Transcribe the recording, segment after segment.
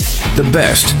The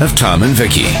best of Tom and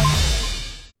Vicki.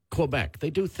 Quebec, they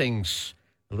do things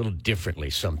a little differently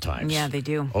sometimes. Yeah, they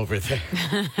do. Over there.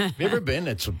 Have you ever been?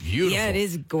 It's a beautiful. Yeah, it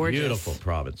is gorgeous. Beautiful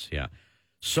province, yeah.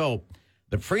 So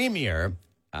the premier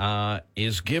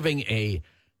is giving a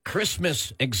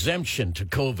Christmas exemption to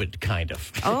COVID, kind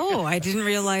of. Oh, I didn't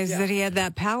realize that he had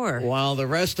that power. While the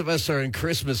rest of us are in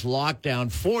Christmas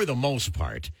lockdown for the most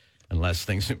part, unless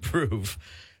things improve.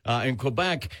 In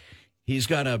Quebec, he's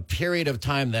got a period of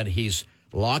time that he's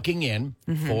locking in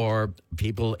for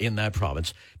people in that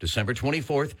province, December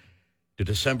 24th to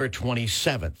December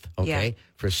 27th, okay,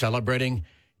 for celebrating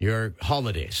your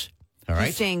holidays. All right?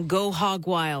 He's saying go hog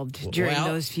wild during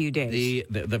those few days.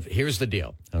 Here's the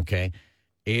deal, okay?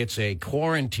 It's a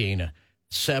quarantine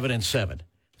 7 and 7.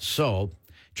 So,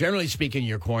 generally speaking,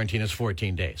 your quarantine is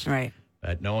 14 days. Right.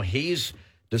 But no, he's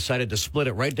decided to split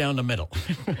it right down the middle.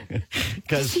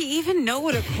 Does he even know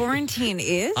what a quarantine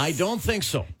is? I don't think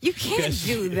so. You can't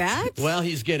do that. Well,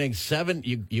 he's getting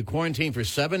you quarantine for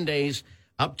 7 days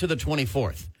up to the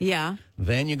 24th. Yeah.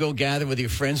 Then you go gather with your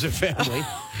friends and family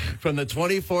from the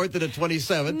 24th to the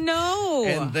 27th. No.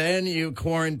 And then you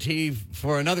quarantine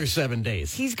for another 7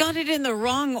 days. He's got it in the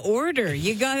wrong order.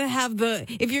 You got to have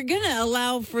if you're going to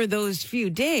allow for those few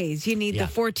days, you need the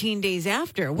 14 days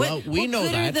after. Well, we know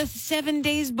what that. are the 7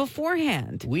 days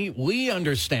beforehand? We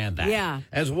understand that. Yeah.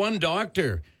 As one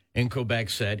doctor in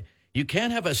Quebec said, you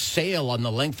can't have a sale on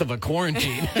the length of a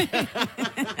quarantine.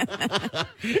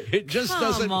 It just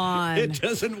doesn't. It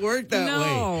doesn't work that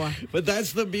way. But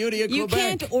that's the beauty of Quebec. You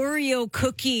can't Oreo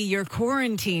cookie your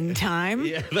quarantine time.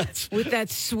 Yeah, that's with that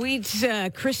sweet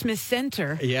Christmas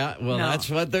center. Yeah, well, that's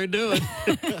what they're doing.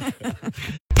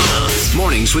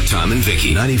 Mornings with Tom and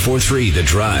Vicki. 94.3 The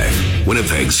Drive.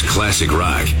 Winnipeg's classic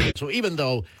rock. So even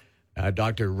though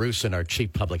Dr. Rusin, our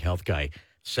chief public health guy,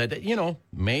 said that,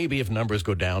 maybe if numbers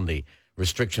go down, the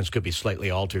restrictions could be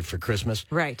slightly altered for Christmas.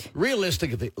 Right.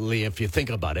 Realistically, if you think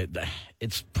about it,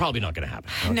 it's probably not going to happen.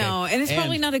 Okay? No, and it's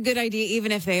probably not a good idea,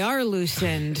 even if they are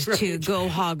loosened, to go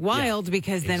hog wild,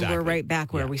 because then we're right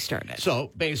back where we started.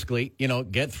 So basically,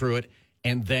 get through it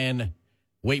and then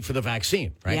wait for the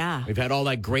vaccine, right? Yeah. We've had all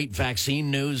that great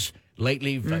vaccine news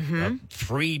lately.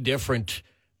 3 different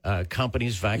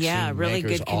companies, vaccine really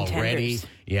makers good already. contenders.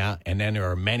 Yeah, and then there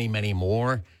are many, many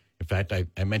more. In fact,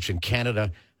 I mentioned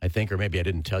Canada, I think, or maybe I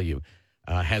didn't tell you,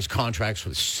 has contracts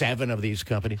with 7 of these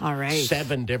companies. All right.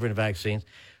 7 different vaccines.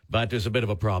 But there's a bit of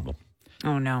a problem.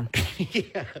 Oh, no.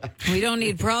 We don't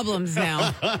need problems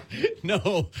now.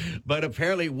 No, but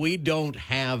apparently we don't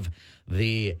have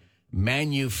the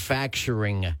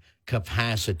manufacturing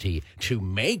capacity to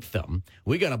make them.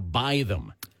 We got to buy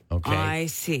them. Okay. I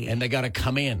see. And they got to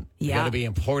come in. They got to be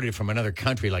imported from another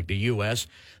country like the U.S.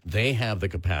 They have the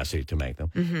capacity to make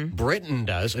them. Britain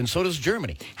does, and so does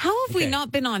Germany. How have we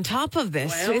not been on top of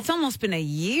this? Well, it's almost been a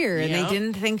year, and they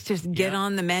didn't think to get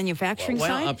on the manufacturing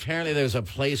side? Well, apparently there's a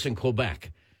place in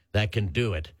Quebec that can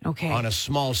do it on a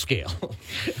small scale.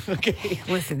 Okay.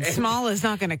 Listen, small is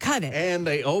not going to cut it. And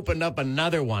they opened up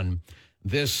another one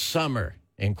this summer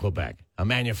in Quebec, a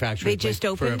manufacturing place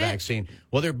for a vaccine.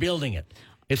 Well, they're building it.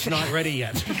 It's not ready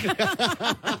yet.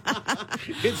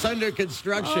 It's under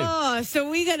construction. Oh, so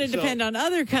we got to depend on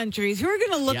other countries who are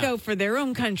going to look out for their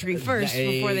own country first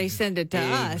before they send it to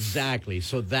us. Exactly.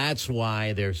 So that's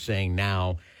why they're saying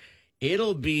now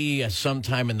it'll be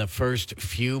sometime in the first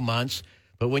few months.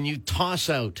 But when you toss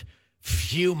out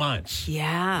few months,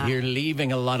 you're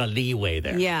leaving a lot of leeway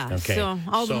there. Yeah. Okay. So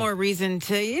all the more reason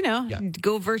to,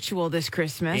 go virtual this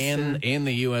Christmas. In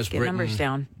the U.S., get Britain, numbers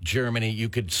down. Germany, you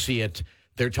could see it.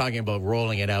 They're talking about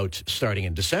rolling it out starting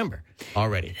in December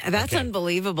already. That's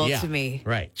unbelievable to me.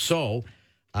 Right. So,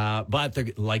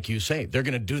 but like you say, they're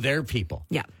going to do their people.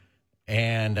 Yeah.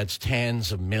 And that's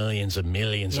tens of millions of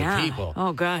people.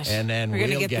 Oh, gosh. And then we're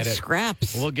going to get the it.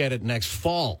 Scraps. We'll get it next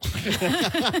fall.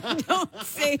 Don't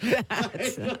say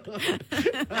that.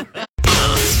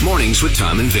 Mornings with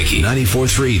Tom and Vicki.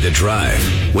 94.3 The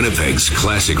Drive. Winnipeg's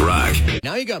classic rock.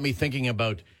 Now you got me thinking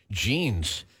about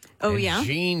jeans. Oh, yeah?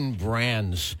 Jean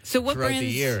brands throughout the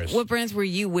years. What brands were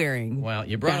you wearing? Well,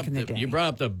 you brought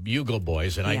up the Bugle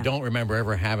Boys, and I don't remember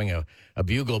ever having a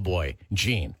Bugle Boy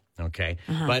jean. Okay.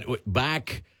 But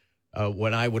back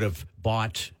when I would have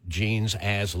bought jeans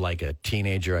as like a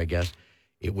teenager, I guess,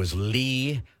 it was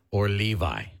Lee or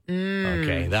Levi.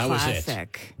 Okay. That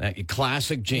classic. Was it.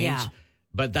 Classic jeans. Yeah.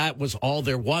 But that was all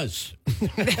there was. You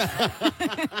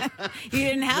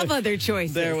didn't have other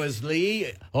choices. There was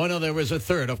Lee. Oh, no, there was a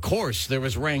third. Of course, there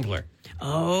was Wrangler.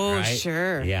 Oh, right?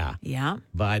 Sure. Yeah. Yeah.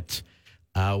 But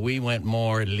we went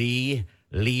more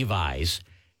Levi's,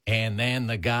 and then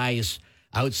the guys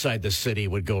outside the city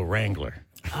would go Wrangler.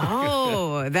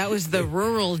 Oh, that was the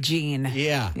rural gene.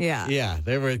 Yeah.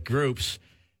 There were groups.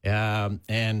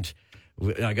 And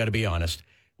I got to be honest,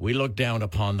 we look down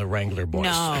upon the Wrangler boys.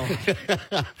 No.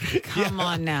 Come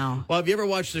on now. Well, have you ever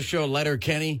watched the show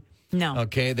Letterkenny? No.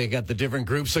 Okay, they got the different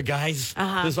groups of guys.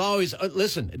 There's always,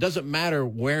 listen, it doesn't matter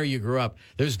where you grew up.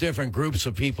 There's different groups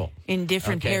of people. In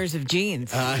different pairs of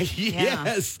jeans.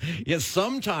 Yes,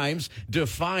 sometimes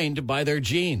defined by their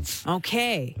genes.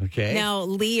 Okay. Now,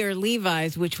 Lee or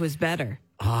Levi's, which was better?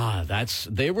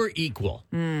 They were equal.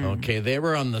 Okay, they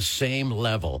were on the same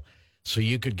level. So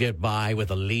you could get by with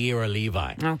a Lee or a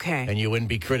Levi. Okay. And you wouldn't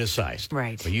be criticized.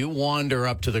 Right. But you wander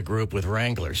up to the group with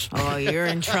Wranglers. Oh, you're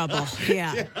in trouble.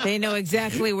 Yeah. They know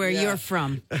exactly where you're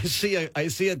from. I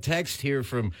see a text here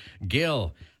from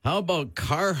Gil. How about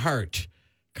Carhartt?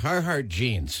 Carhartt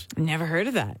jeans. Never heard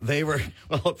of that.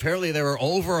 Apparently they were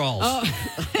overalls. Oh.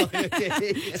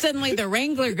 Suddenly the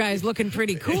Wrangler guy's looking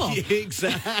pretty cool.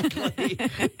 Exactly.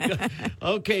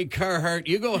 Okay, Carhartt,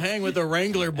 you go hang with the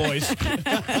Wrangler boys.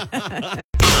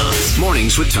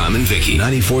 Mornings with Tom and Vicki.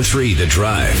 94.3 The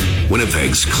Drive.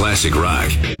 Winnipeg's classic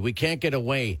rock. We can't get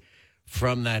away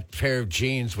from that pair of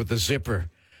jeans with the zipper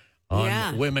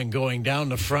on women going down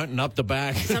the front and up the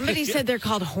back. Somebody said they're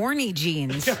called horny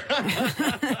jeans.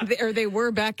 Or they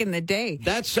were back in the day.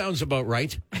 That sounds about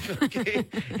right. Okay.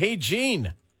 Hey,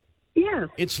 Jean. Yes.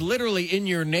 It's literally in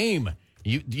your name.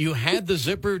 You had the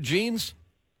zipper jeans?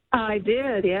 I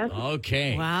did, yes.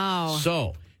 Okay. Wow.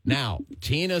 So, now,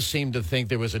 Tina seemed to think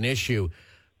there was an issue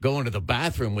going to the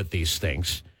bathroom with these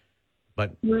things.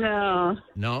 But No,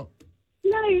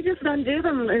 you just undo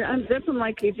them, unzip them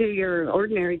like you do your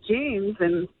ordinary jeans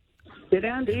and sit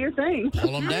down, do your thing.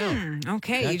 Pull them down.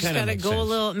 Okay, That you just kinda got to makes go a sense.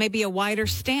 little, maybe a wider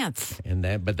stance. And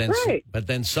then, but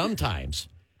then sometimes,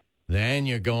 then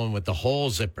you're going with the whole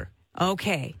zipper.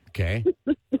 Okay. Okay.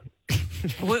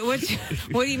 What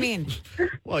do you mean?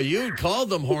 Well, you called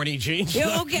them horny jeans.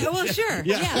 Yeah, okay, well, sure.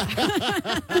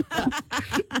 Yeah.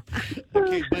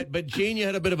 Okay, but Jean, you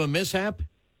had a bit of a mishap?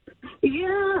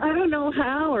 Yeah, I don't know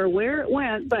how or where it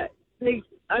went, but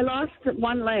I lost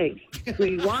one leg.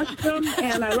 We washed them,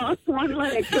 and I lost one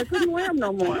leg, so I couldn't wear them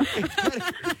no more.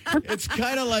 It's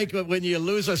kind of like when you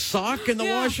lose a sock in the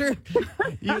washer.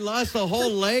 You lost the whole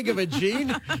leg of a jean.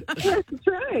 That's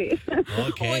right.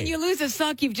 Okay. When you lose a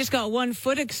sock, you've just got one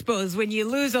foot exposed. When you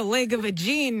lose a leg of a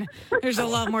jean, there's a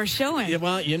lot more showing. Yeah,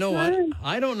 well, you know what?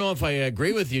 I don't know if I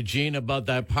agree with you, Jean, about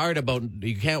that part about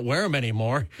you can't wear them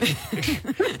anymore.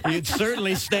 You'd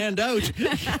certainly stand out.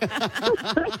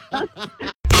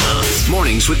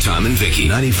 Mornings with Tom and Vicki.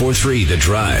 94.3 The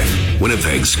Drive.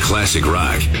 Winnipeg's classic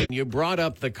rock. You brought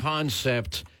up the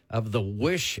concept of the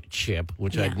wish chip,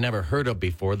 which I'd never heard of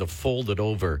before, the folded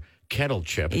over kettle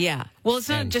chip. Yeah. Well, it's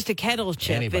not just a kettle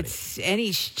chip. Anybody. It's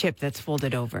any chip that's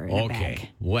folded over in a bag.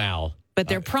 Well. But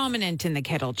they're prominent in the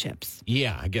kettle chips.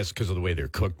 Yeah, I guess because of the way they're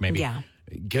cooked, maybe. Yeah.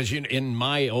 Because in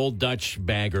my old Dutch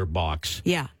bagger box,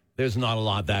 there's not a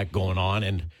lot of that going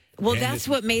on. Well, that's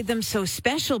what made them so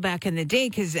special back in the day,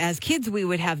 because as kids, we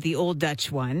would have the old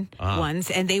Dutch ones,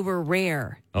 and they were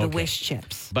rare, the wish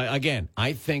chips. But again,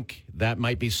 I think that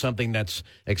might be something that's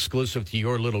exclusive to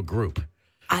your little group.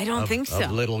 I don't think so.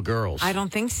 Of little girls. I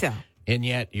don't think so. And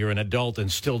yet you're an adult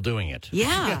and still doing it.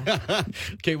 Yeah.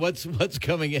 Okay, what's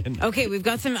coming in? Okay, we've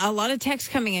got a lot of texts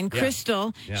coming in.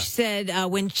 Crystal said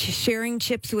when sharing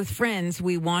chips with friends,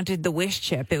 we wanted the wish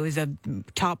chip. It was a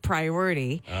top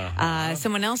priority.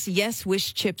 Someone else, yes,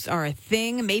 wish chips are a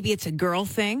thing. Maybe it's a girl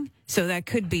thing. So that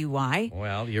could be why.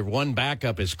 Well, your one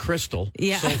backup is Crystal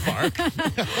so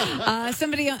far.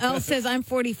 Somebody else says, I'm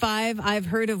 45. I've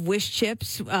heard of wish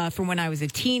chips from when I was a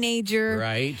teenager.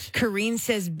 Right. Corrine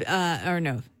says,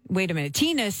 wait a minute.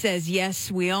 Tina says,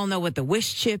 yes, we all know what the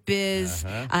wish chip is.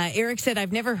 Eric said,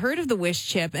 I've never heard of the wish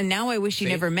chip, and now I wish you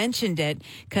never mentioned it,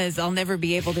 because I'll never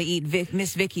be able to eat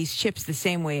Miss Vicky's chips the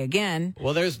same way again.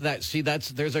 Well, there's that. See,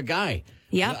 there's a guy.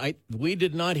 Yeah. We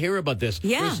did not hear about this.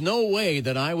 Yeah. There's no way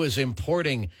that I was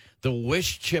importing the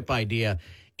wish chip idea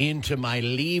into my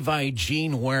Levi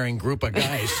jean wearing group of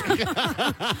guys.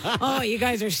 Oh, you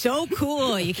guys are so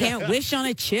cool. You can't wish on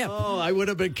a chip. Oh, I would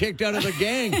have been kicked out of the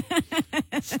gang.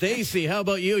 Stacy, how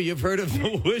about you? You've heard of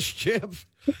the wish chip?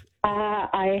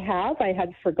 I have. I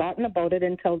had forgotten about it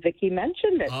until Vicki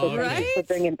mentioned it. So thank you for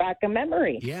bringing back a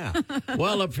memory. Yeah.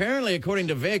 Well, apparently, according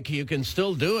to Vic, you can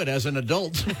still do it as an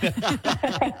adult. You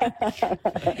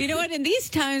know what? In these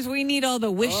times, we need all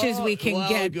the wishes we can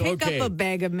get. Pick up a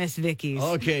bag of Miss Vicky's.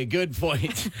 Okay, good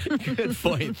point. Good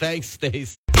point. Thanks,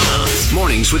 Stace.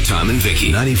 Mornings with Tom and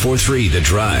Vicki. 94.3 The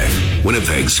Drive.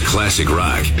 Winnipeg's classic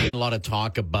rock. A lot of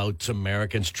talk about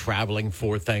Americans traveling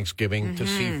for Thanksgiving to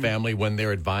see family when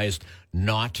they're advised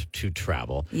not to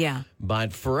travel. Yeah.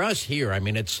 But for us here, I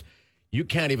mean, you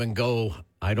can't even go,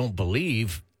 I don't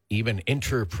believe, even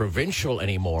interprovincial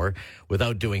anymore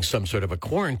without doing some sort of a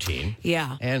quarantine.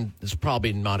 Yeah. And it's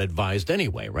probably not advised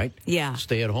anyway, right? Yeah.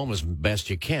 Stay at home as best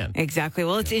you can. Exactly.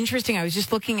 Well, it's interesting. I was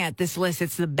just looking at this list.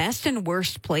 It's the best and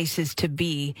worst places to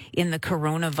be in the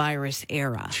coronavirus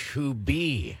era. To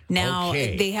be. Now,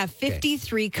 Okay. they have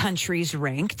 53 countries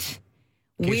ranked.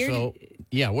 Okay,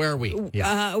 where are we?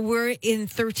 Yeah. We're in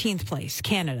 13th place,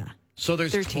 Canada. So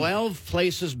there's 13. 12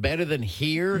 places better than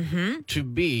here to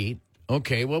be.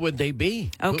 Okay, what would they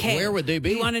be? Okay. Where would they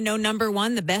be? You want to know number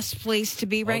one, the best place to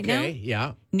be right now? Okay,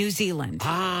 yeah. New Zealand.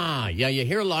 Ah, yeah, you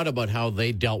hear a lot about how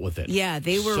they dealt with it. Yeah,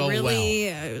 they were so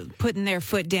really putting their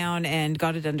foot down and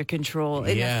got it under control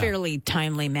in a fairly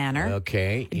timely manner.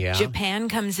 Okay, yeah. Japan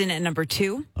comes in at number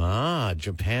 2. Ah,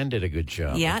 Japan did a good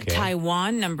job. Yeah, okay.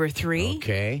 Taiwan, number 3.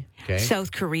 Okay.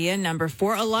 South Korea, number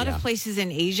 4. A lot of places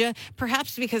in Asia,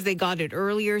 perhaps because they got it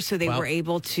earlier, so they were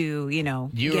able to, get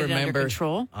it under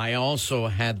control. I also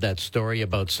had that story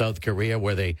about South Korea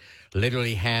where they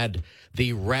literally had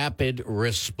the rapid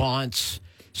response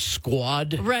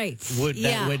squad. Right.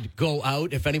 That would go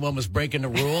out if anyone was breaking the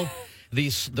rule. The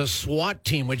SWAT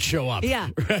team would show up. Yeah.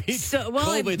 Right? So,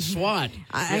 COVID SWAT.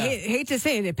 I hate to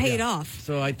say it paid off.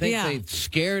 So I think they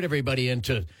scared everybody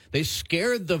they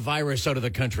scared the virus out of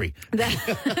the country.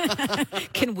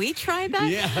 Can we try that?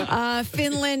 Yeah.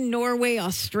 Finland, Norway,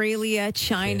 Australia,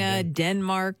 China,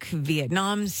 Denmark,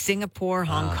 Vietnam, Singapore,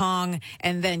 Hong Kong,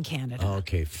 and then Canada.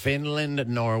 Okay. Finland,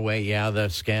 Norway, the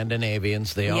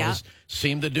Scandinavians, they always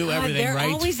seem to do everything they're right.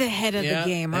 They're always ahead of the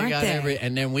game, aren't they?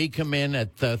 And then we come in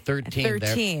at 13.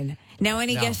 13. Now,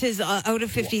 any guesses out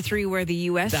of 53 where the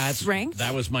U.S. ranked?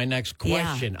 That was my next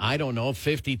question. I don't know,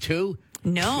 52?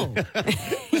 No.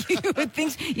 you would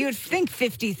think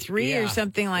 53 or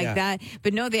something like that.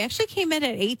 But no, they actually came in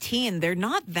at 18. They're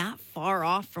not that far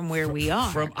off from where we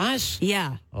are. From us?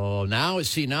 Yeah. Oh, now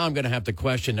I'm going to have to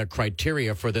question the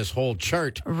criteria for this whole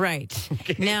chart. Right.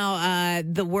 Okay. Now,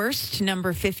 the worst,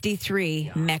 number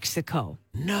 53, Mexico.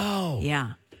 No.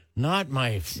 Yeah. Not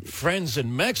my friends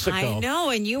in Mexico. I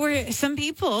know, and some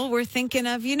people were thinking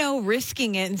of,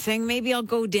 risking it and saying, maybe I'll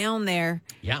go down there.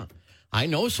 Yeah. I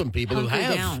know some people who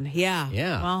have. Down. Yeah.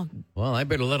 Yeah. Well, I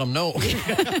better let them know.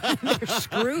 They're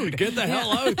screwed. Get the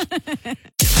hell out.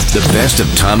 The best of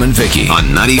Tom and Vicki on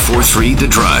 94.3 The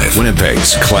Drive.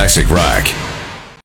 Winnipeg's classic rock.